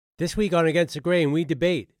This week on Against the Grain, we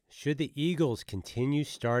debate, should the Eagles continue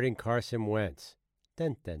starting Carson Wentz?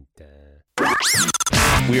 Dun, dun, dun.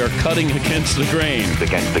 We are cutting against the grain.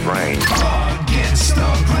 Against the grain. Against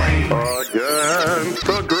the grain. Against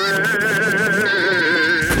the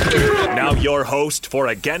grain. Now your host for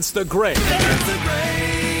Against the Grain.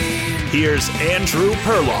 Here's Andrew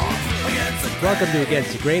Perloff. Welcome to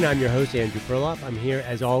Against the Grain. I'm your host, Andrew Perloff. I'm here,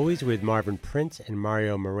 as always, with Marvin Prince and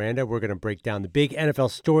Mario Miranda. We're going to break down the big NFL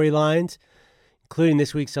storylines, including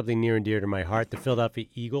this week something near and dear to my heart, the Philadelphia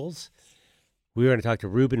Eagles. We were going to talk to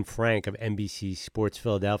Reuben Frank of NBC Sports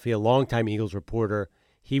Philadelphia, longtime Eagles reporter.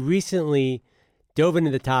 He recently dove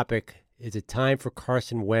into the topic, is it time for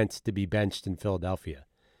Carson Wentz to be benched in Philadelphia?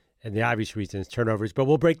 And the obvious reason is turnovers, but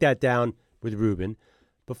we'll break that down with Reuben.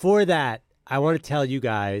 Before that, I want to tell you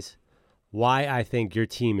guys why I think your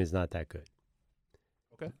team is not that good.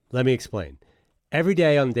 Okay. Let me explain. Every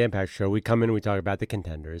day on the Dan Patrick Show, we come in and we talk about the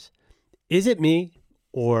contenders. Is it me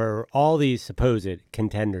or all these supposed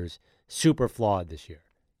contenders super flawed this year?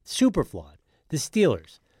 Super flawed. The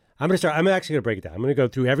Steelers. I'm actually going to break it down. I'm going to go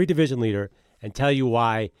through every division leader and tell you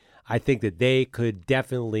why I think that they could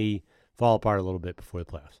definitely fall apart a little bit before the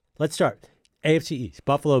playoffs. Let's start. AFC East,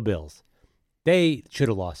 Buffalo Bills. They should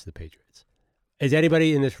have lost to the Patriots. Is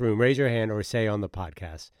anybody in this room, raise your hand or say on the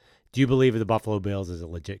podcast, do you believe the Buffalo Bills is a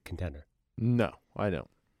legit contender? No, I don't.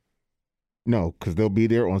 No, because they'll be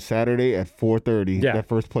there on Saturday at 4:30, Yeah. that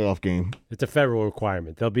first playoff game. It's a federal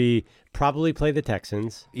requirement. They'll probably play the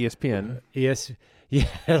Texans. ESPN. Yeah,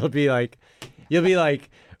 it'll be like, you'll be like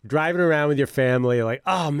driving around with your family, like,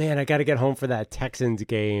 oh man, I got to get home for that Texans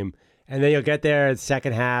game. And then you'll get there in the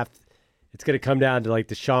second half. It's going to come down to like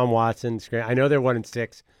Deshaun Watson. I know they're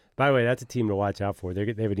 1-6. By the way, that's a team to watch out for. They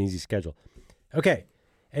have an easy schedule. Okay,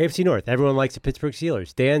 AFC North. Everyone likes the Pittsburgh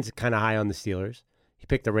Steelers. Dan's kind of high on the Steelers. He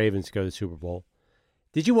picked the Ravens to go to the Super Bowl.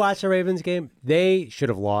 Did you watch the Ravens game? They should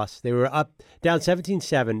have lost. They were down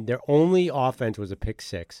 17-7. Their only offense was a pick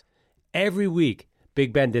six. Every week,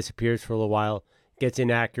 Big Ben disappears for a little while, gets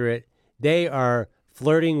inaccurate. They are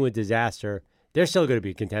flirting with disaster. They're still going to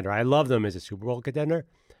be a contender. I love them as a Super Bowl contender,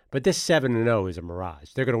 but this 7-0 is a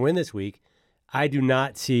mirage. They're going to win this week. I do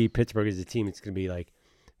not see Pittsburgh as a team that's going to be like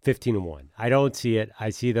 15-1. I don't see it. I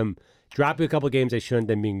see them dropping a couple of games they shouldn't,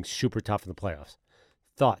 then being super tough in the playoffs.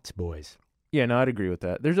 Thoughts, boys? Yeah, no, I'd agree with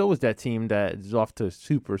that. There's always that team that is off to a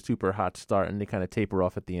super, super hot start, and they kind of taper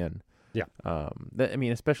off at the end. Yeah.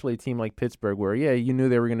 Especially a team like Pittsburgh where, yeah, you knew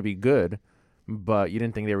they were going to be good, but you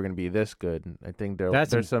didn't think they were going to be this good. I think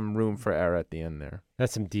there's some room for error at the end there.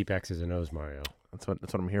 That's some deep X's and O's, Mario. That's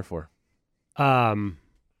what I'm here for.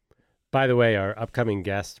 By the way, our upcoming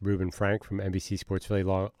guest, Reuben Frank from NBC Sports Philly,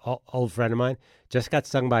 old friend of mine, just got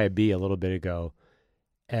stung by a bee a little bit ago.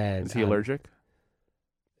 And is he allergic?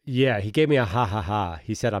 Yeah, he gave me a ha.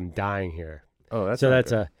 He said, I'm dying here. Oh, that's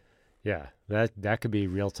that could be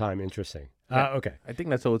real time interesting. Yeah. Okay. I think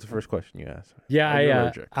that's always the first question you ask. Yeah,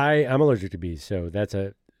 allergic? I'm allergic to bees, so that's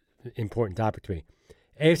a important topic to me.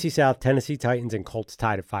 AFC South, Tennessee Titans and Colts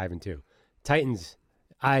tied at 5-2. Titans,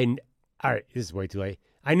 all right, this is way too late.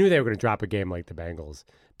 I knew they were going to drop a game like the Bengals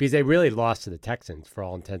because they really lost to the Texans for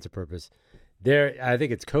all intents and purposes. I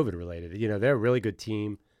think it's COVID related. You know, they're a really good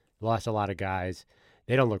team, lost a lot of guys.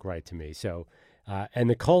 They don't look right to me. So, and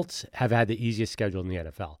the Colts have had the easiest schedule in the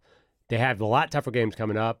NFL. They have a lot tougher games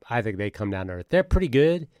coming up. I think they come down to earth. They're pretty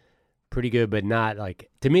good, but not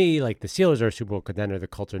like, to me, like the Steelers are a Super Bowl contender. The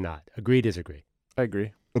Colts are not. Agree, disagree? I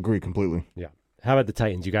agree. Agree completely. Yeah. How about the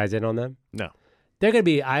Titans? You guys in on them? No. They're going to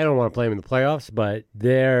be, I don't want to play them in the playoffs, but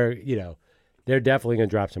they're definitely going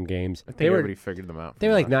to drop some games. I think everybody figured them out. They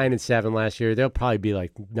were like 9-7 last year. They'll probably be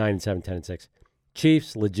like 9-7, 10-6.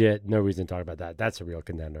 Chiefs, legit. No reason to talk about that. That's a real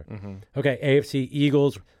contender. Mm-hmm. Okay, AFC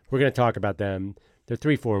Eagles. We're going to talk about them. They're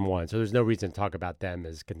 3-4-1, so there's no reason to talk about them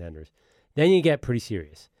as contenders. Then you get pretty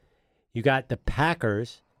serious. You got the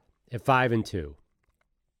Packers at 5-2.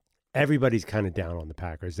 Everybody's kind of down on the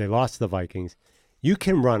Packers. They lost to the Vikings. You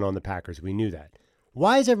can run on the Packers. We knew that.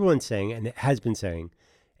 Why is everyone saying, and it has been saying,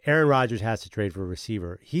 Aaron Rodgers has to trade for a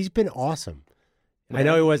receiver? He's been awesome. Yeah. I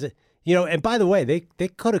know he wasn't, and by the way, they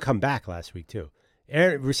could have come back last week too.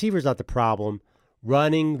 Receiver's not the problem.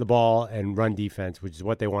 Running the ball and run defense, which is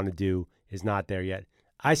what they want to do, is not there yet.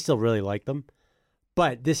 I still really like them.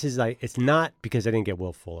 But this is like, it's not because I didn't get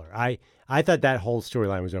Will Fuller. I thought that whole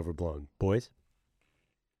storyline was overblown. Boys?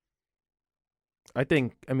 I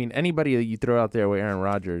think, anybody that you throw out there with Aaron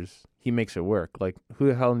Rodgers, he makes it work. Like, who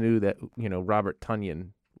the hell knew that, Robert Tonyan,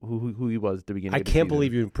 who he was at the beginning of the season? I can't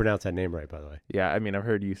believe you pronounced that name right, by the way. Yeah, I've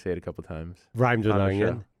heard you say it a couple times. Rhymes with on the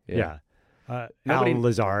onion. show. Yeah. Allen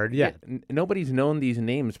Lazard. Yeah. Nobody's known these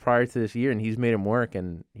names prior to this year, and he's made them work,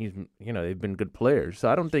 and they've been good players. So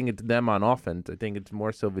I don't think it's them on offense. I think it's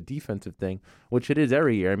more so of a defensive thing, which it is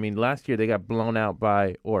every year. I mean, last year they got blown out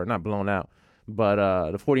or not blown out, but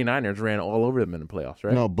the 49ers ran all over them in the playoffs,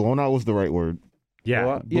 right? No, blown out was the right word.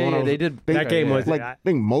 Yeah. They did. That game was like, I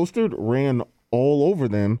think Mostert ran all over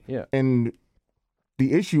them. Yeah. And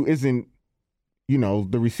the issue isn't,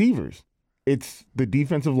 the receivers. It's the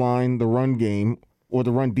defensive line, the run game, or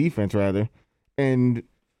the run defense, rather. And,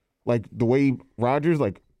 like, the way Rodgers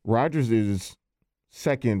is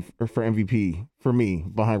second for MVP for me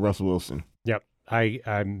behind Russell Wilson. Yep.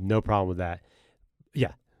 I'm no problem with that.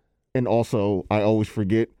 Yeah. And also, I always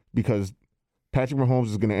forget because Patrick Mahomes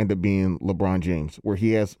is going to end up being LeBron James, where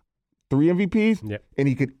he has 3 MVPs, and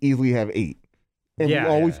he could easily have 8.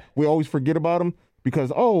 And we always forget about him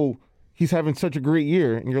because, he's having such a great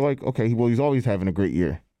year. And you're like, okay, well, he's always having a great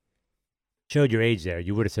year. Showed your age there.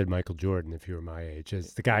 You would have said Michael Jordan if you were my age,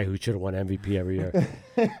 as the guy who should have won MVP every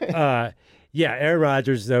year. Aaron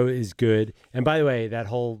Rodgers, though, is good. And by the way, that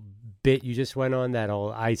whole bit you just went on,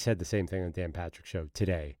 I said the same thing on Dan Patrick's show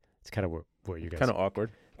today. It's kind of where you guys... Kind of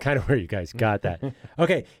awkward. Kind of where you guys got that.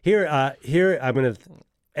 Okay, here I'm going to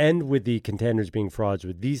end with the contenders being frauds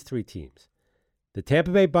with these 3 teams. The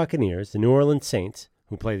Tampa Bay Buccaneers, the New Orleans Saints,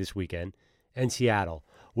 who play this weekend, and Seattle.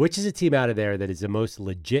 Which is a team out of there that is the most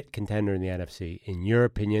legit contender in the NFC, in your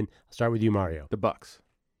opinion? I'll start with you, Mario. The Bucs.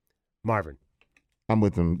 Marvin. I'm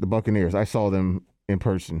with them. The Buccaneers. I saw them in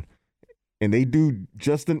person. And they do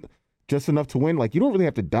just enough to win. Like, you don't really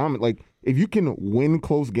have to dominate. Like, if you can win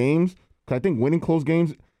close games, because I think winning close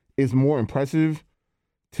games is more impressive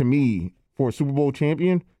to me for a Super Bowl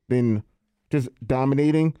champion than just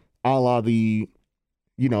dominating a la the,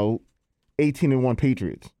 18-1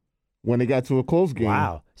 Patriots when they got to a close game.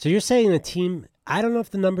 Wow. So you're saying a team, I don't know if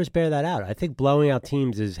the numbers bear that out. I think blowing out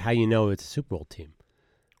teams is how you know it's a Super Bowl team.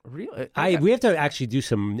 Really? We have to actually do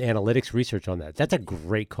some analytics research on that. That's a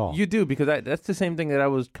great call. You do, because that's the same thing that I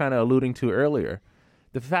was kind of alluding to earlier.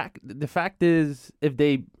 The fact is, I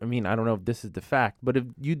don't know if this is the fact, but if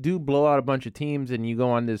you do blow out a bunch of teams and you go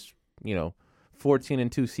on this,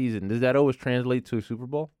 14-2 season, does that always translate to a Super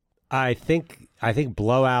Bowl? I think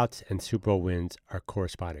blowouts and Super Bowl wins are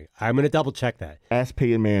corresponding. I'm going to double check that. Ask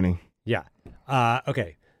Peyton Manning. Yeah.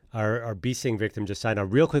 Okay. Our bee sting victim just signed on.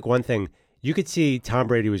 Real quick, one thing. You could see Tom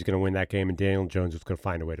Brady was going to win that game and Daniel Jones was going to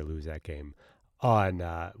find a way to lose that game on,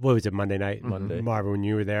 what was it, Monday night? Monday. Marvin, when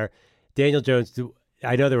you were there. Daniel Jones,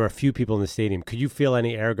 I know there were a few people in the stadium. Could you feel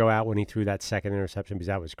any air go out when he threw that second interception? Because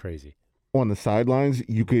that was crazy. On the sidelines,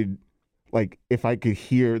 you could, if I could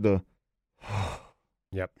hear the...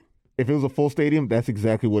 Yep. If it was a full stadium, that's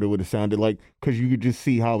exactly what it would have sounded like, because you could just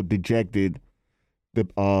see how dejected the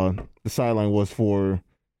sideline was for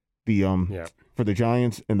the for the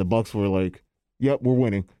Giants, and the Bucs were like, "Yep, we're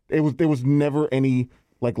winning." There was never any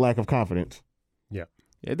lack of confidence. Yeah.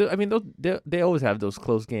 They always have those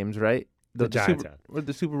close games, right? The Giants or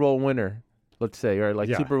the Super Bowl winner, let's say, or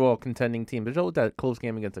Super Bowl contending team. There's always that close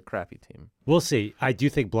game against a crappy team. We'll see. I do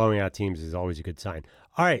think blowing out teams is always a good sign.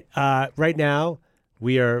 All right, right now.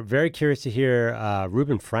 We are very curious to hear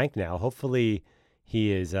Reuben Frank now. Hopefully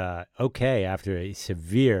he is okay after a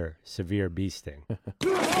severe bee sting. All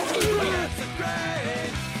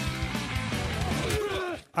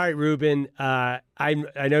right, Reuben, I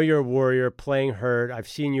know you're a warrior playing hurt. I've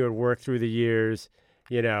seen you at work through the years.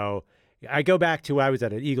 I go back to I was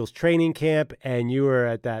at an Eagles training camp, and you were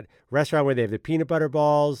at that restaurant where they have the peanut butter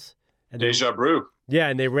balls. And Deja Brew. Yeah,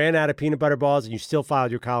 and they ran out of peanut butter balls, and you still filed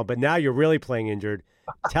your column. But now you're really playing injured.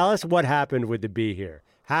 Tell us what happened with the bee here.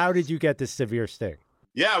 How did you get this severe sting?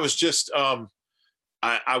 Yeah, I was just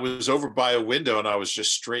I was over by a window and I was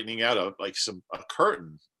just straightening out a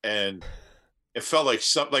curtain, and it felt like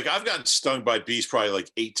I've gotten stung by bees probably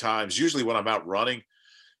 8 times, usually when I'm out running.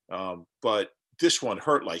 But this one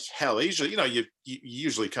hurt like hell. Usually, you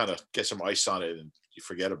usually kind of get some ice on it and you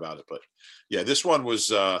forget about it. But yeah, this one was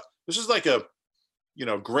this is like a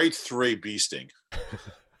grade 3 bee sting.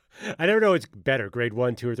 I never know what's better, grade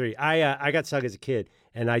 1, 2, or 3. I got stung as a kid,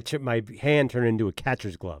 and my hand turned into a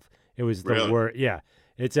catcher's glove. It was the worst. Yeah,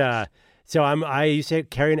 it's So I used to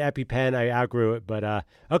carry an EpiPen. I outgrew it, but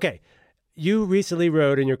okay. You recently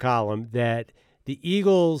wrote in your column that the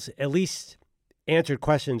Eagles at least answered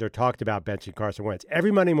questions or talked about benching Carson Wentz.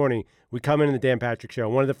 Every Monday morning, we come in the Dan Patrick Show.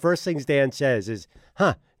 One of the first things Dan says is,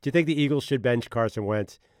 "Do you think the Eagles should bench Carson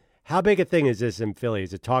Wentz?" How big a thing is this in Philly?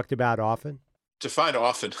 Is it talked about often? Define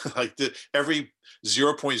often, every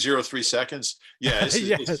 0.03 seconds. Yeah,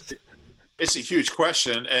 it's a huge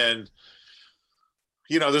question. And,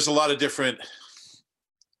 there's a lot of different,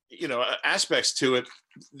 aspects to it.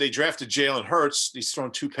 They drafted Jalen Hurts. He's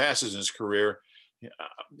thrown 2 passes in his career.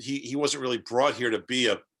 He wasn't really brought here to be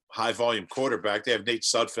a high volume quarterback. They have Nate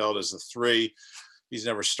Sudfeld as the 3. He's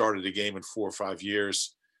never started a game in 4 or 5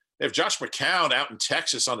 years. They have Josh McCown out in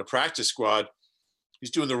Texas on the practice squad.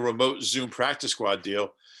 He's doing the remote Zoom practice squad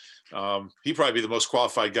deal. He'd probably be the most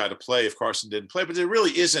qualified guy to play if Carson didn't play, but there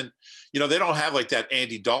really isn't, they don't have like that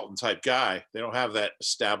Andy Dalton type guy. They don't have that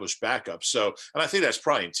established backup. So, and I think that's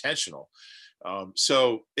probably intentional.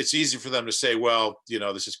 So it's easy for them to say, well,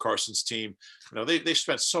 this is Carson's team. They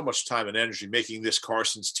spent so much time and energy making this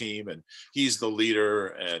Carson's team, and he's the leader.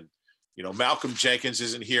 And, Malcolm Jenkins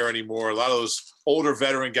isn't here anymore. A lot of those older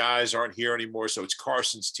veteran guys aren't here anymore. So it's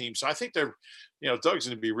Carson's team. So I think they're, Doug's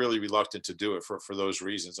going to be really reluctant to do it for those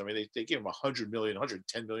reasons. I mean, they gave him $110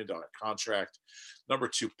 million contract, number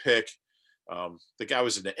 2 pick. The guy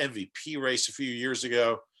was in the MVP race a few years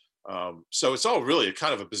ago. So it's all really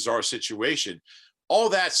kind of a bizarre situation. All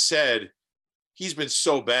that said, he's been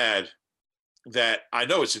so bad that I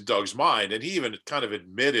know it's in Doug's mind. And he even kind of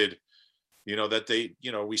admitted, that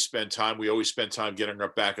we always spend time getting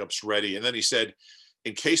our backups ready. And then he said,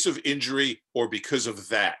 in case of injury or because of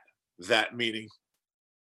that meaning,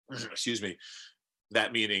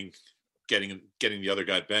 getting the other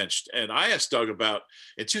guy benched. And I asked Doug about,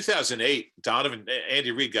 in 2008,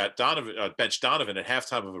 Andy Reid got benched Donovan at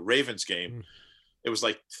halftime of a Ravens game. It was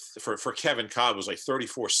like for Kevin Cobb, it was like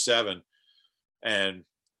 34-7. And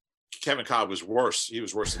Kevin Cobb was worse. He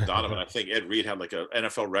was worse than Donovan. I think Ed Reed had like an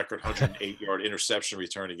NFL record 108-yard interception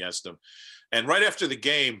return against him. And right after the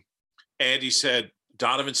game, Andy said,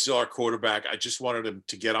 Donovan's still our quarterback. I just wanted him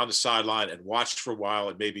to get on the sideline and watch for a while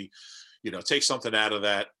and maybe, take something out of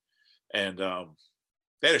that. And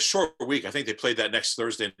they had a short week. I think they played that next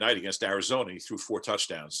Thursday night against Arizona. He threw 4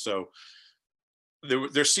 touchdowns. So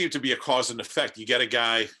there seemed to be a cause and effect. You get a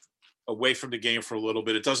guy away from the game for a little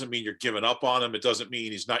bit. It doesn't mean you're giving up on him. It doesn't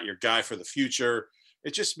mean he's not your guy for the future.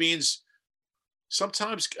 It just means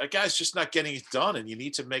sometimes a guy's just not getting it done and you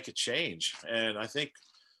need to make a change. And I think,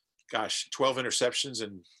 12 interceptions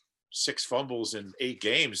and 6 fumbles in 8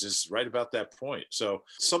 games is right about that point. So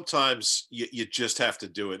sometimes you just have to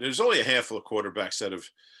do it. There's only a handful of quarterbacks that have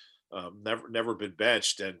never been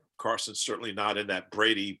benched, and Carson's certainly not in that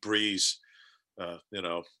Brady, Breeze,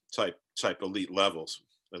 type elite levels.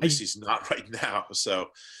 At least he's not right now.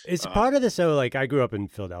 So it's part of this. So like I grew up in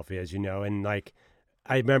Philadelphia, as you know, and like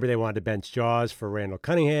I remember they wanted to bench Jaws for Randall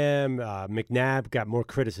Cunningham. McNabb got more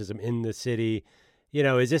criticism in the city.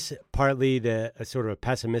 Is this partly a sort of a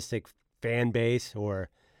pessimistic fan base, or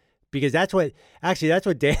because that's what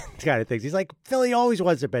Dan kind of thinks. He's like, Philly always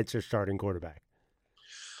wants to bench their starting quarterback.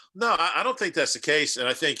 No, I don't think that's the case. And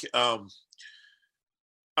I think, that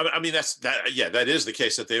is the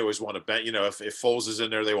case, that they always want to bench. If Foles is in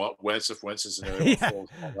there, they want Wentz. If Wentz is in there, they want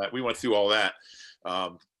Foles. All that. We went through all that.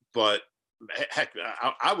 But heck,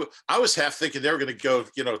 I was half thinking they were going to go,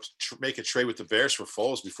 make a trade with the Bears for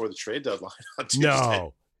Foles before the trade deadline on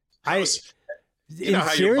Tuesday. No,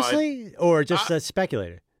 seriously, or just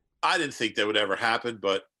speculated? I didn't think that would ever happen,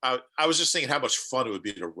 but I was just thinking how much fun it would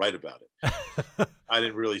be to write about it. I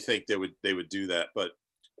didn't really think they would do that, but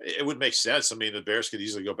it would make sense. I mean, the Bears could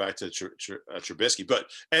easily go back to Trubisky. But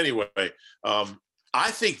anyway,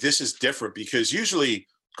 I think this is different because usually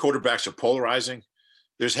quarterbacks are polarizing.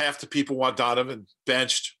 There's half the people want Donovan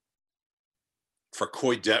benched for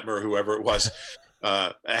Coy Detmer, whoever it was.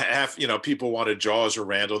 Half, people wanted Jaws or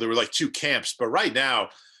Randall. There were like 2 camps. But right now,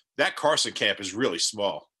 that Carson camp is really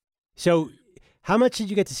small. So how much did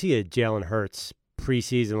you get to see of Jalen Hurts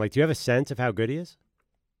preseason? Like, do you have a sense of how good he is?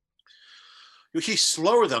 He's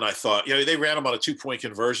slower than I thought. They ran him on a 2-point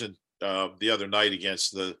conversion the other night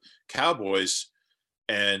against the Cowboys.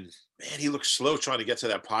 And man, he looked slow trying to get to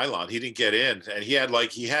that pylon. He didn't get in, and he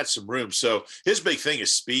had some room. So his big thing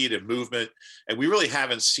is speed and movement. And we really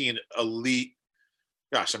haven't seen elite.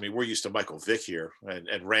 Gosh, I mean, we're used to Michael Vick here and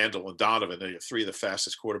Randall and Donovan. They're 3 of the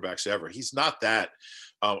fastest quarterbacks ever. He's not that.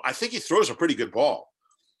 I think he throws a pretty good ball.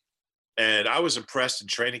 And I was impressed in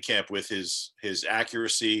training camp with his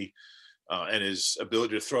accuracy and his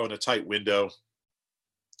ability to throw in a tight window.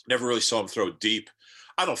 Never really saw him throw deep.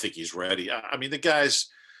 I don't think he's ready. I mean, the guy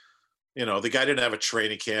didn't have a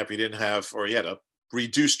training camp. He had a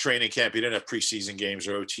reduced training camp. He didn't have preseason games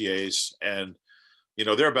or OTAs. And,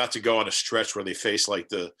 they're about to go on a stretch where they face like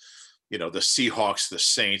the Seahawks, the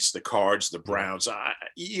Saints, the Cards, the Browns.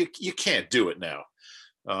 You can't do it now.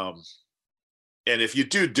 And if you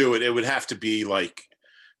do it, it would have to be like,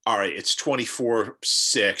 all right, it's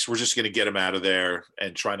 24-6. We're just going to get him out of there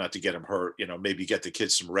and try not to get him hurt, maybe get the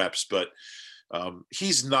kids some reps. But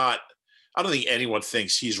he's not I don't think anyone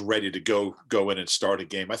thinks he's ready to go in and start a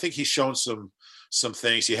game. I think he's shown some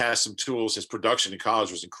things. He has some tools. His production in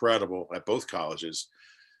college was incredible at both colleges.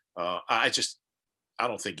 I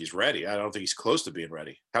don't think he's ready. I don't think he's close to being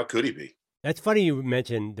ready. How could he be? That's funny you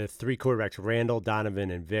mentioned the three quarterbacks, Randall, Donovan,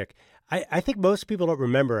 and Vic. I think most people don't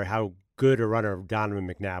remember how good a runner Donovan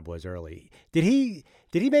McNabb was early. Did he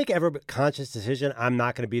make ever a conscious decision, I'm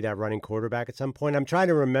not going to be that running quarterback at some point? I'm trying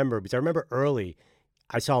to remember because I remember early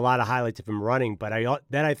I saw a lot of highlights of him running, but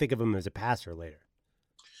then I think of him as a passer later.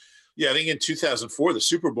 Yeah, I think in 2004, the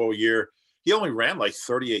Super Bowl year, he only ran like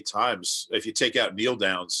 38 times. If you take out kneel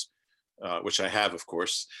downs, which I have, of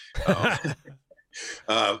course.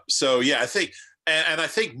 So yeah, I think, and I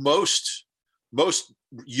think most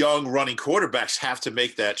young running quarterbacks have to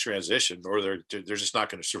make that transition, or they're just not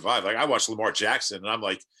going to survive. Like I watched Lamar Jackson, and I'm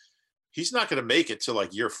like, he's not going to make it to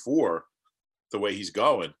like year 4, the way he's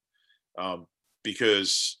going,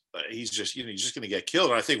 because he's just he's just going to get killed.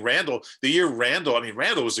 And I think Randall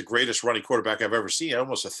was the greatest running quarterback I've ever seen.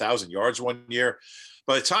 Almost 1,000 yards one year.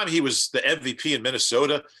 By the time he was the MVP in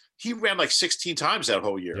Minnesota, he ran like 16 times that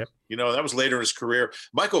whole year. Yep. That was later in his career.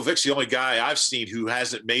 Michael Vick's the only guy I've seen who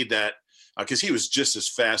hasn't made that, because he was just as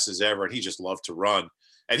fast as ever, and he just loved to run.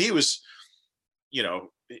 And he was,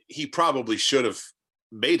 he probably should have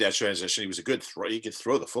made that transition. He was a good throw. He could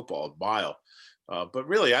throw the football a mile. But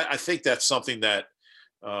really, I think that's something that,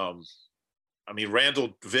 Randall,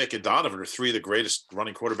 Vick, and Donovan are 3 of the greatest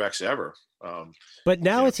running quarterbacks ever. But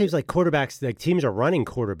now it seems like quarterbacks, like teams are running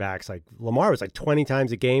quarterbacks. Like Lamar was like 20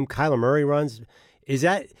 times a game. Kyler Murray runs.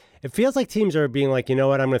 It feels like teams are being like, you know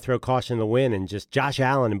what, I'm going to throw caution in the wind and just Josh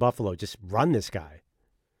Allen in Buffalo, just run this guy.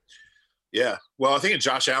 Yeah. Well, I think in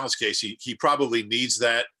Josh Allen's case, he probably needs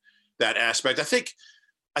that aspect. I think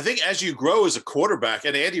as you grow as a quarterback,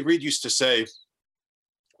 and Andy Reid used to say,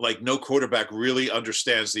 like, no quarterback really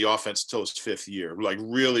understands the offense until his 5th year, like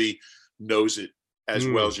really knows it as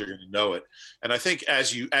well as you're going to know it. And I think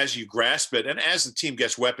as you grasp it, and as the team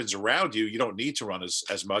gets weapons around you, you don't need to run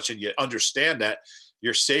as much, and you understand that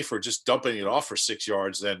you're safer just dumping it off for 6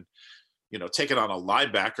 yards than, taking on a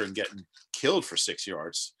linebacker and getting killed for 6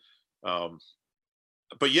 yards.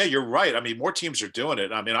 But yeah, you're right. More teams are doing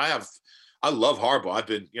it. I love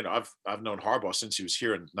Harbaugh. I've known Harbaugh since he was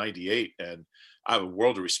here in '98, and I have a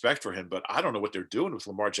world of respect for him, but I don't know what they're doing with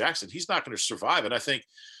Lamar Jackson. He's not going to survive. And I think,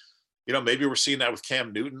 maybe we're seeing that with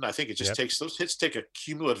Cam Newton. I think it just takes, those hits take a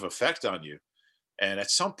cumulative effect on you. And at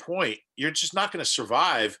some point, you're just not going to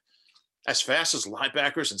survive as fast as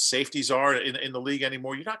linebackers and safeties are in the league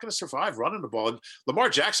anymore. You're not going to survive running the ball. And Lamar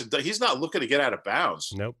Jackson, he's not looking to get out of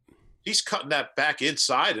bounds. Nope. He's cutting that back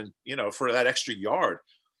inside and, for that extra yard.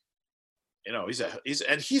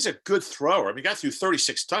 He's a good thrower. He got through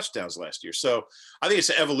 36 touchdowns last year. So I think it's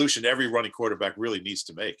an evolution every running quarterback really needs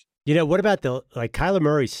to make. What about Kyler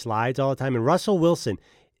Murray slides all the time, and Russell Wilson?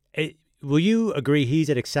 Will you agree he's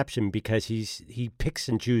an exception because he picks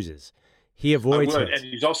and chooses? He avoids it. And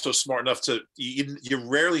he's also smart enough to, you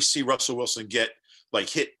rarely see Russell Wilson get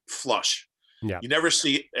hit flush. Yeah. You never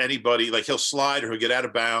see anybody, he'll slide or he'll get out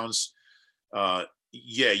of bounds. Or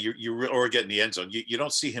get in the end zone. You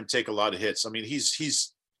don't see him take a lot of hits.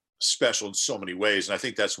 He's special in so many ways, and I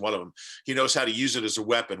think that's one of them. He knows how to use it as a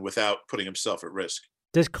weapon without putting himself at risk.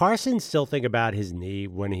 Does Carson still think about his knee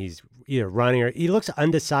when he's either running, or he looks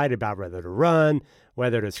undecided about whether to run,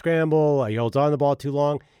 whether to scramble, he holds on to the ball too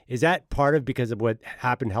long? Is that part of because of what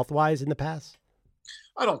happened health-wise in the past?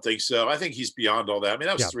 I don't think so. I think he's beyond all that.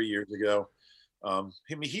 That was 3 years ago.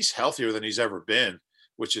 He's healthier than he's ever been,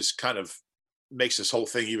 which is kind of makes this whole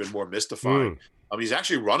thing even more mystifying. He's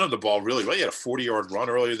actually running the ball really well. He had a 40-yard run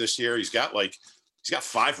earlier this year. He's got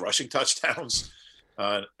 5 rushing touchdowns,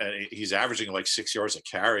 and he's averaging 6 yards a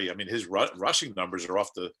carry. His rushing numbers are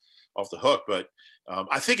off the hook, but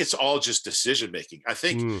I think it's all just decision making. I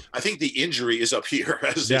think the injury is up here,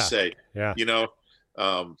 as they say. Yeah.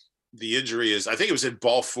 The injury is. I think it was in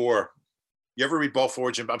Ball 4. You ever read Ball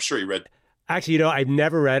 4, Jim? I'm sure you read. Actually, I've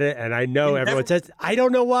never read it, and I know everyone says, I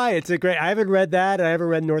don't know why. I haven't read that, and I haven't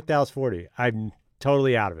read North Dallas 40. I'm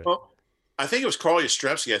totally out of it. Well, I think it was Carl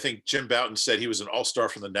Yastrzemski. I think Jim Bouton said he was an all-star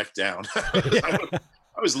from the neck down. I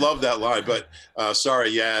always loved that line, but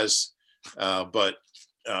sorry, Yaz. I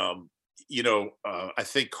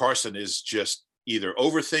think Carson is just either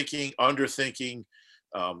overthinking, underthinking.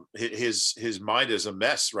 His mind is a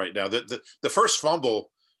mess right now. The first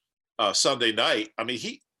fumble Sunday night,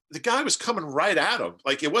 the guy was coming right at him.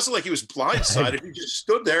 It wasn't like he was blindsided. He just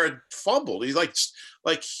stood there and fumbled. He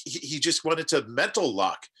he just went into mental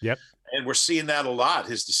lock. Yep. And we're seeing that a lot.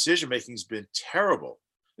 His decision-making has been terrible.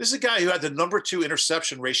 This is a guy who had the number 2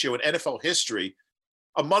 interception ratio in NFL history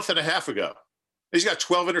a month and a half ago. He's got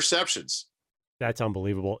 12 interceptions. That's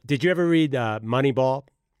unbelievable. Did you ever read Moneyball?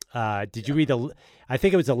 Did you read I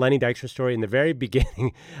think it was the Lenny Dykstra story in the very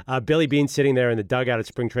beginning. Billy Bean sitting there in the dugout at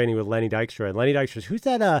spring training with Lenny Dykstra. And Lenny Dykstra's, who's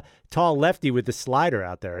that tall lefty with the slider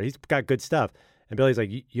out there? He's got good stuff. And Billy's like,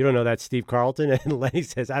 you don't know that's Steve Carlton? And Lenny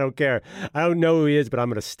says, I don't care. I don't know who he is, but I'm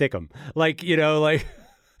going to stick him. Like,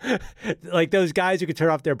 like those guys who can turn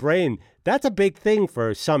off their brain. That's a big thing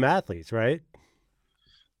for some athletes, right?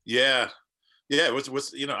 Yeah. Yeah, it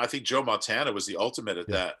was I think Joe Montana was the ultimate at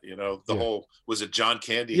that. The whole, was it John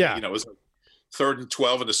Candy? Yeah. It was like 3rd and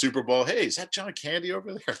 12 in the Super Bowl. Hey, is that John Candy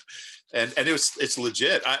over there? And it's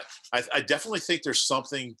legit. I definitely think there's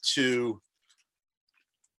something to,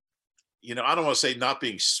 I don't want to say not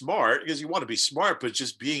being smart, because you want to be smart, but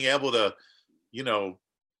just being able to,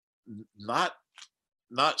 not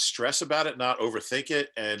stress about it, not overthink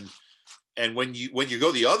it. And when you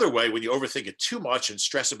go the other way, when you overthink it too much and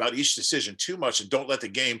stress about each decision too much and don't let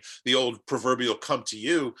the old proverbial come to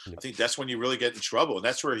you, I think that's when you really get in trouble. And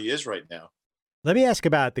that's where he is right now. Let me ask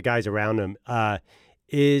about the guys around him.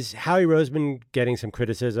 Is Howie Roseman getting some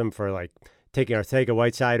criticism for like taking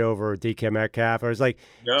Ortega-Whiteside over DK Metcalf? Or is like,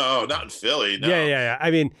 no, not in Philly. No. Yeah. I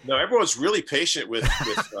mean, no, everyone's really patient with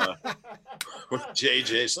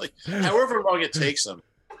JJ. It's like however long it takes them.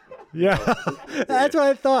 Yeah, that's what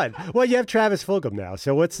I thought. Well, you have Travis Fulgham now,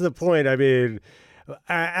 so what's the point? I mean,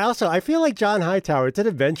 also, I feel like John Hightower, it's an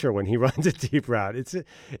adventure when he runs a deep route. Is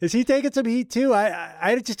he taking some heat too?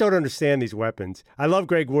 I just don't understand these weapons. I love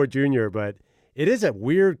Greg Ward Jr., but it is a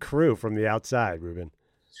weird crew from the outside, Ruben.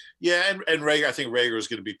 Yeah, and Rager, I think Rager is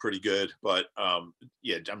going to be pretty good, but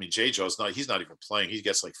JJ's he's not even playing. He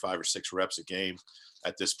gets like 5 or 6 reps a game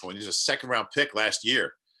at this point. He's a 2nd-round pick last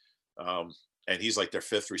year. And he's like their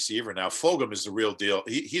 5th receiver now. Fulgham is the real deal.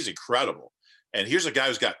 He's incredible. And here's a guy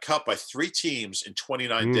who's got cut by 3 teams in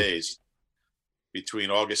 29 days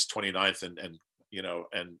between August 29th and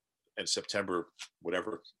September,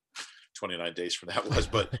 whatever 29 days from that was.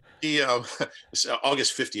 But he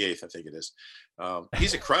August 58th, I think it is.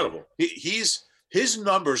 He's incredible. His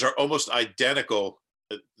numbers are almost identical.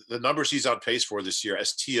 The numbers he's on pace for this year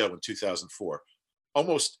as T.O. in 2004.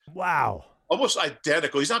 Almost. Wow. Almost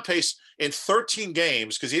identical. He's on pace in 13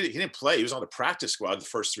 games because he didn't play. He was on the practice squad the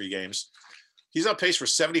first 3 games. He's on pace for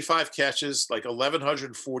 75 catches, like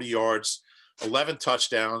 1,140 yards, 11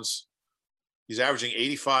 touchdowns. He's averaging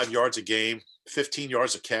 85 yards a game, 15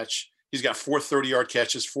 yards a catch. He's got 4 30-yard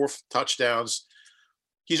catches, 4 touchdowns.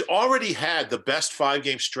 He's already had the best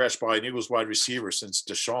 5-game stretch by an Eagles wide receiver since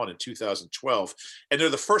Deshaun in 2012, and they're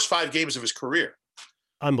the first 5 games of his career.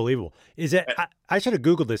 Unbelievable. Is it? I should have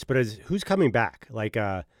Googled this, but who's coming back? Like,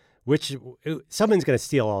 someone's going to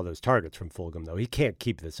steal all those targets from Fulgham, though. He can't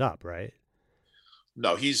keep this up, right?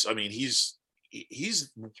 No, he's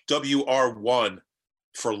WR1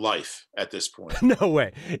 for life at this point. No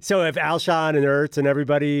way. So if Alshon and Ertz and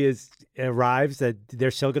everybody arrives, that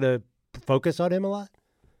they're still going to focus on him a lot?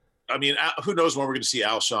 I mean, who knows when we're going to see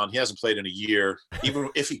Alshon? He hasn't played in a year.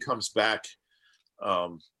 Even if he comes back,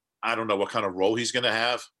 I don't know what kind of role he's going to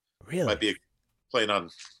have. Really? Might be playing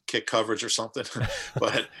on kick coverage or something.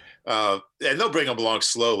 But and they'll bring him along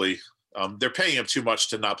slowly. They're paying him too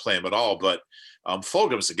much to not play him at all. But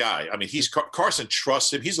Fulgham's the guy. I mean, Carson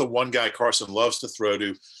trusts him. He's the one guy Carson loves to throw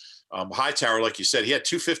to. Hightower, like you said, he had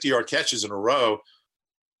 2 50-yard catches in a row.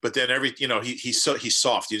 But then he's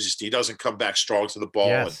soft. He doesn't come back strong to the ball.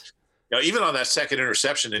 Yes. And, even on that second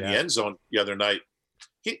interception in the end zone the other night,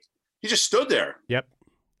 he just stood there. Yep.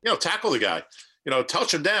 Tackle the guy,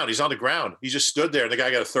 touch him down. He's on the ground. He just stood there, and the guy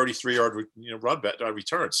got a 33-yard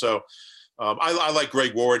return. So I like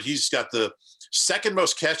Greg Ward. He's got the 2nd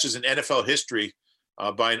most catches in NFL history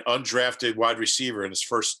by an undrafted wide receiver in his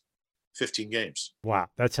first 15 games. Wow,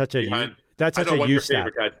 that's such a I know one of your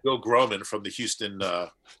favorite guys, Bill Groman from the Houston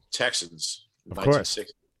Texans. Of course.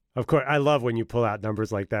 Of course. I love when you pull out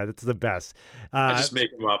numbers like that. It's the best. I just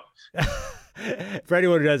make them up. For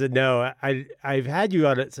anyone who doesn't know, I've had you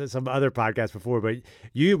on some other podcasts before, but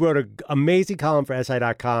you wrote an amazing column for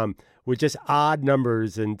SI.com with just odd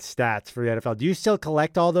numbers and stats for the NFL. Do you still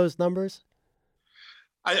collect all those numbers?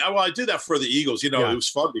 I did that for the Eagles. It was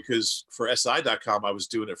fun because for SI.com, I was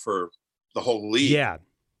doing it for the whole league. Yeah.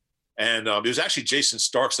 And it was actually Jason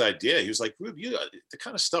Stark's idea. He was like, Rube, the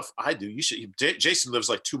kind of stuff I do, you should. Jason lives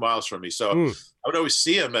like 2 miles from me. So I would always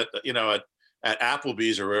see him at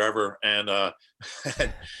Applebee's or wherever. And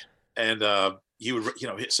he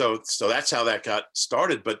would, so that's how that got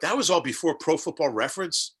started. But that was all before Pro Football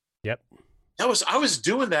Reference. Yep. I was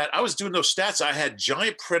doing that. I was doing those stats. I had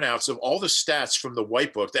giant printouts of all the stats from the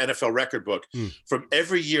white book, the NFL record book, from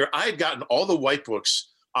every year. I had gotten all the white books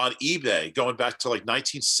on eBay going back to like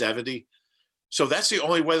 1970. So that's the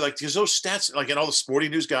only way, like, there's those stats, like in all the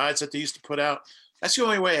sporting news guides that they used to put out. That's the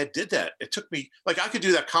only way I did that. It took me, like, I could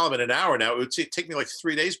do that column in an hour now. It would take me like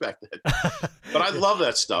 3 days back then. But I love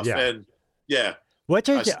that stuff. Yeah. And yeah.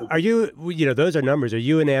 Are you, those are numbers. Are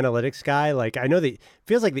you an analytics guy? Like, I know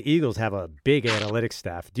feels like the Eagles have a big analytics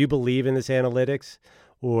staff. Do you believe in this analytics,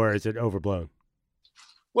 or is it overblown?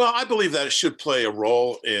 Well, I believe that it should play a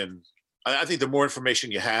role in, I think the more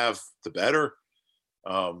information you have, the better.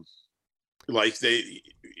 Like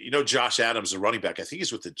Josh Adams, the running back, I think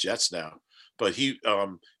he's with the Jets now, but he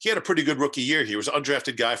had a pretty good rookie year. He was an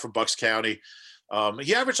undrafted guy from Bucks County.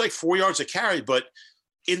 He averaged like 4 yards a carry, but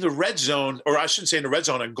in the red zone, or I shouldn't say in the red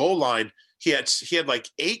zone, on goal line, he had like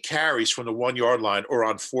 8 carries from the 1 yard line or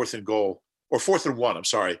on 4th and 1, I'm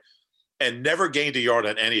sorry, and never gained a yard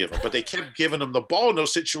on any of them. But they kept giving him the ball in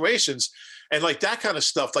those situations. And like that kind of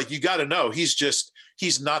stuff, like, you got to know he's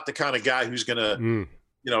not the kind of guy who's going to,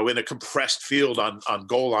 in a compressed field on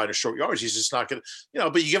goal line or short yards. He's just not going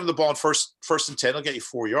to, but you give him the ball in first and 10, he'll get you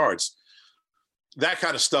 4 yards. That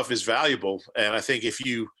kind of stuff is valuable. And I think if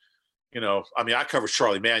I covered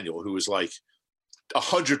Charlie Manuel, who was like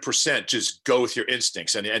 100% just go with your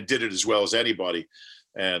instincts and did it as well as anybody.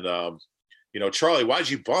 And, Charlie, why did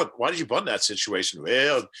you bunt that situation?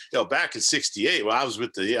 Well, back in '68, I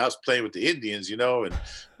was playing with the Indians, and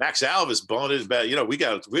Max Alvis bunted. We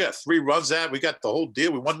got 3 runs we got the whole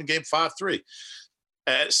deal. We won the game 5-3.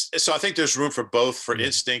 So I think there's room for both, for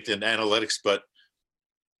instinct and analytics. But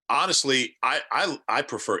honestly, I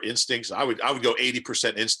prefer instincts. I would go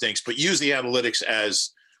 80% instincts, but use the analytics as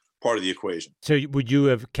part of the equation. So would you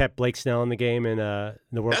have kept Blake Snell in the game in the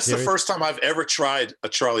World Series? That's the first time I've ever tried a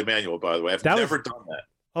Charlie Manuel, by the way. I've never done that.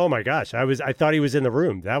 Oh my gosh. I thought he was in the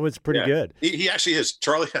room. That was pretty good. He actually is.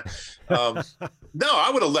 Charlie. No,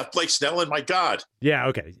 I would have left Blake Snell in, my God. Yeah.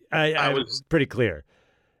 Okay. I was pretty clear.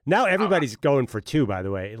 Now everybody's going for 2, by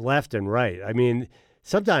the way, left and right. I mean,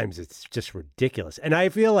 sometimes it's just ridiculous. And I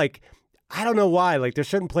feel like, I don't know why. Like, there's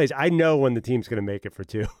certain plays I know when the team's going to make it for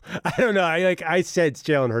 2. I don't know. I said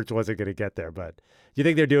Jalen Hurts wasn't going to get there, but do you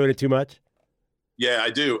think they're doing it too much? Yeah, I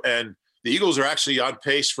do. And the Eagles are actually on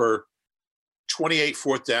pace for 28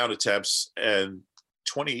 fourth down attempts and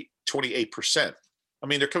 28%. I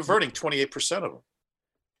mean, they're converting 28% of them.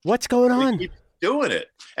 What's going on? They keep doing it.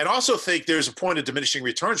 And also think there's a point of diminishing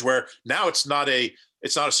returns where now it's not a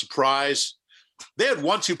surprise. They had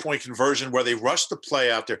 1 2-point conversion where they rushed the play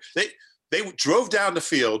out there. They drove down the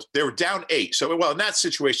field. They were down 8. So, in that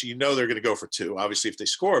situation, they're going to go for 2, obviously, if they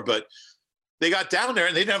score. But they got down there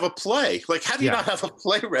and they didn't have a play. Like, how do you not have a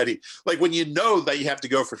play ready? Like, when you know that you have to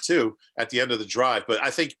go for 2 at the end of the drive. But I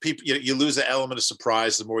think people, you lose the element of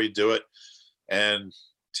surprise the more you do it. And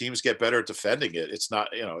teams get better at defending it. It's not,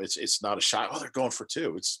 it's not a shot. Oh, they're going for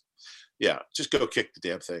 2. Just go kick the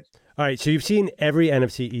damn thing. All right. So you've seen every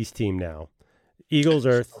NFC East team now. Eagles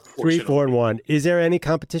are 3-4-1. Is there any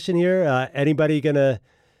competition here? Anybody going to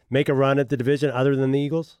make a run at the division other than the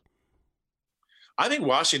Eagles? I think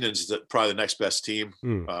Washington's probably the next best team,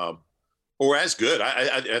 or as good.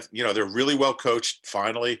 They're really well coached.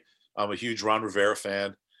 Finally, I'm a huge Ron Rivera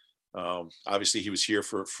fan. Obviously, he was here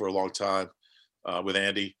for a long time with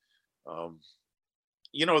Andy. I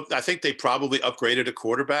think they probably upgraded a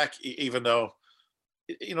quarterback, even though,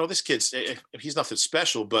 this kid's he's nothing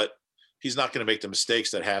special, but he's not going to make the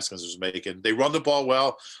mistakes that Haskins was making. They run the ball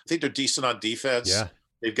well. I think they're decent on defense. Yeah.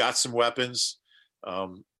 They've got some weapons.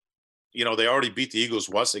 They already beat the Eagles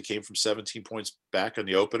once. They came from 17 points back on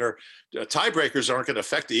the opener. Tiebreakers aren't going to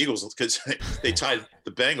affect the Eagles because they tied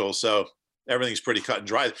the Bengals. So everything's pretty cut and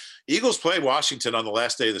dry. Eagles play Washington on the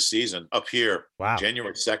last day of the season up here,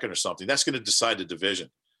 January 2nd or something. That's going to decide the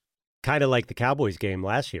division. Kind of like the Cowboys game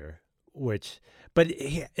last year, but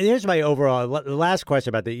here's my overall last question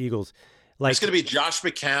about the Eagles. It's going to be Josh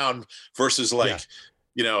McCown versus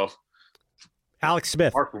Alex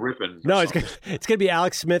Smith. Mark Rippon. No, it's gonna be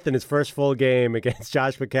Alex Smith in his first full game against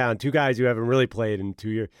Josh McCown, 2 guys who haven't really played in 2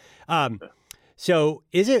 years. So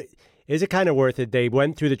is it kind of worth it? They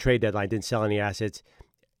went through the trade deadline, didn't sell any assets.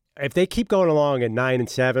 If they keep going along at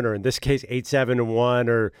 9-7, or in this case 8-7-1,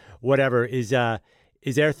 or whatever, is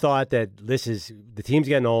their thought that the team's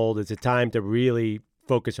getting old? It's a time to really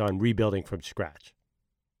focus on rebuilding from scratch?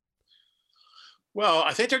 Well,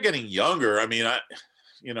 I think they're getting younger. I mean,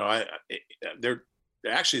 they're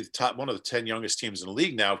actually one of the 10 youngest teams in the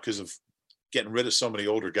league now because of getting rid of so many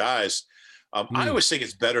older guys. I always think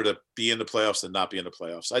it's better to be in the playoffs than not be in the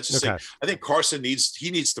playoffs. I think Carson needs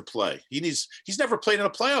to play. He's never played in a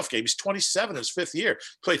playoff game. He's 27 in his 5th year.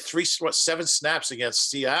 Played 7 snaps against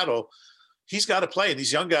Seattle. He's got to play. And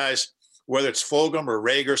these young guys, whether it's Fulgham or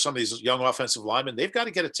Rager, some of these young offensive linemen, they've got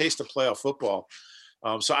to get a taste of playoff football.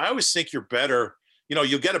 So I always think you're better.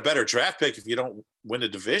 You'll get a better draft pick if you don't win the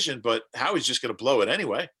division, but Howie's just going to blow it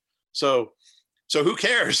anyway. So who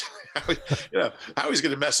cares? Howie's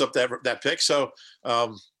going to mess up that pick. So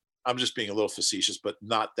I'm just being a little facetious, but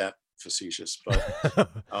not that facetious. But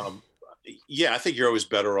I think you're always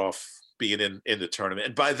better off being in the tournament.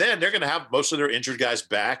 And by then they're going to have most of their injured guys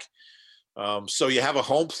back. So you have a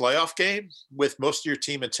home playoff game with most of your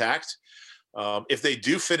team intact. If they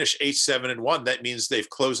do finish 8-7-1, that means they've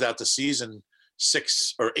closed out the season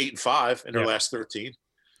 6 or 8-5 in their last 13.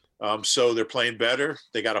 So they're playing better.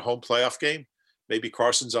 They got a home playoff game. Maybe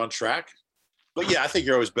Carson's on track. But I think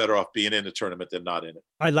you're always better off being in the tournament than not in it.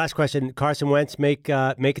 All right, last question. Carson Wentz make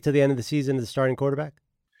it to the end of the season as the starting quarterback?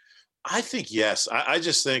 I think yes. I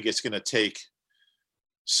just think it's going to take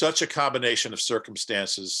such a combination of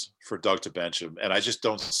circumstances for Doug to bench him, and I just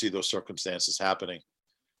don't see those circumstances happening.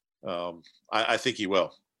 I think he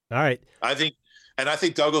will. All right. I think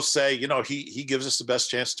Doug will say, he gives us the best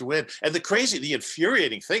chance to win. And the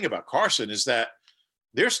infuriating thing about Carson is that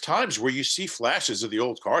there's times where you see flashes of the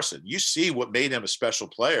old Carson. You see what made him a special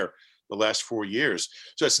player the last 4 years.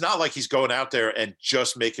 So it's not like he's going out there and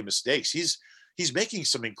just making mistakes. He's making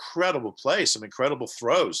some incredible plays, some incredible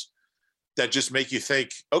throws that just make you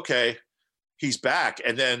think, okay, he's back.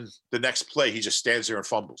 And then the next play, he just stands there and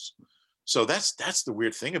fumbles. So that's the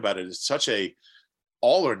weird thing about it. It's such a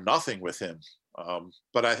all or nothing with him.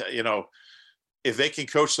 But if they can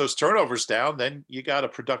coach those turnovers down, then you got a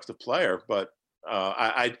productive player. But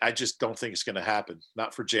I just don't think it's going to happen.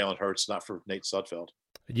 Not for Jalen Hurts, not for Nate Sudfeld.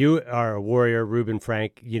 You are a warrior, Reuben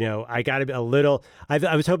Frank. I got to be a little.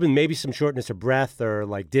 I was hoping maybe some shortness of breath or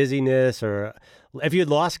like dizziness, or if you had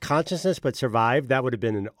lost consciousness but survived, that would have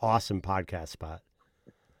been an awesome podcast spot.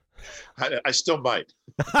 I still might.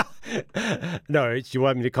 No, do you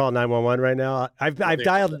want me to call 911 right now? I've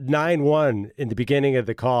dialed 911 in the beginning of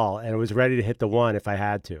the call and was ready to hit the 1 if I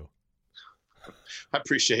had to. I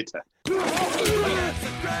appreciate that.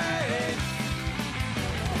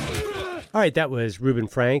 All right, that was Reuben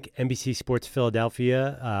Frank, NBC Sports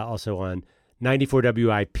Philadelphia, also on 94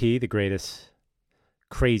 WIP, the greatest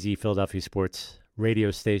crazy Philadelphia sports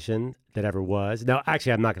radio station that ever was. Now,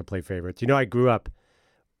 actually, I'm not going to play favorites. I grew up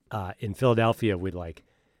in Philadelphia with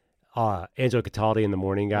Angelo Cataldi and the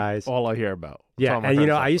Morning Guys. All I hear about. Yeah,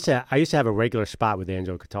 and I used to have a regular spot with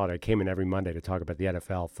Angelo Cataldi. I came in every Monday to talk about the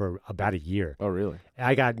NFL for about a year. Oh, really?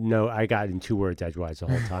 I got in 2 words edgewise the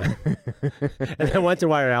whole time. And then once in a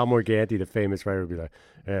while, Al Morganti, the famous writer, would be like,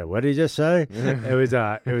 "Yeah, what did he just say?"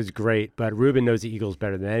 It was great. But Reuben knows the Eagles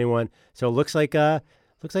better than anyone. So it looks like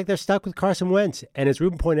they're stuck with Carson Wentz. And as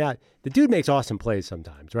Reuben pointed out, the dude makes awesome plays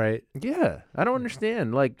sometimes, right? Yeah, I don't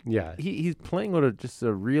understand. He's playing with just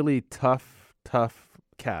a really tough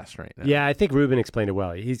cast right now. Yeah, I think Reuben explained it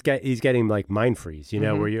well. He's getting like mind freeze,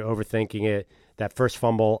 where you're overthinking it. That first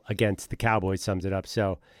fumble against the Cowboys sums it up.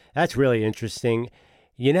 So that's really interesting.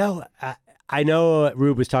 I know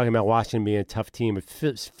Rube was talking about Washington being a tough team. It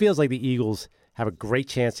feels like the Eagles have a great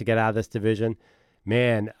chance to get out of this division.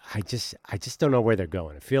 Man, I just don't know where they're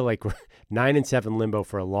going. I feel like we're 9-7 limbo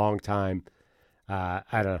for a long time. I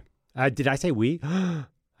don't know. Did I say we? I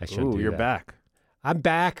shouldn't do you're that. Back. I'm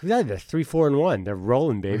back. They're 3-4-1. They're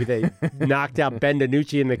rolling, baby. They knocked out Ben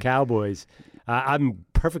DiNucci and the Cowboys. I'm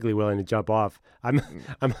perfectly willing to jump off. I'm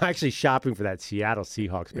actually shopping for that Seattle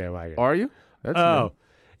Seahawks bandwagon. Are you? That's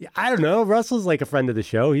Yeah, I don't know. Russell's like a friend of the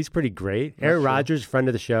show. He's pretty great. Aaron Rodgers, friend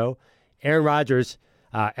of the show. Aaron Rodgers,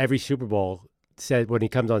 every Super Bowl said when he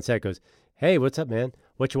comes on set, goes, "Hey, what's up, man?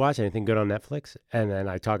 What you watch? Anything good on Netflix?" And then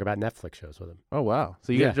I talk about Netflix shows with him. Oh, wow.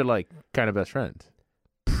 So you guys are like kind of best friends.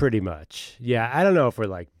 Pretty much. Yeah, I don't know if we're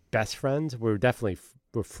like best friends. We're definitely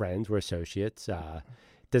we're friends. We're associates.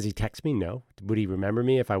 Does he text me? No. Would he remember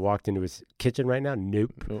me if I walked into his kitchen right now?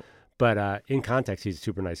 Nope. But in context, he's a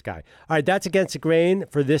super nice guy. All right, that's Against the Grain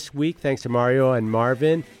for this week. Thanks to Mario and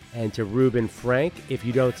Marvin and to Reuben Frank. If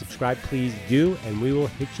you don't subscribe, please do, and we will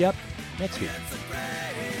hit you up next week.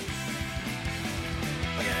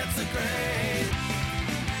 Against the Grain.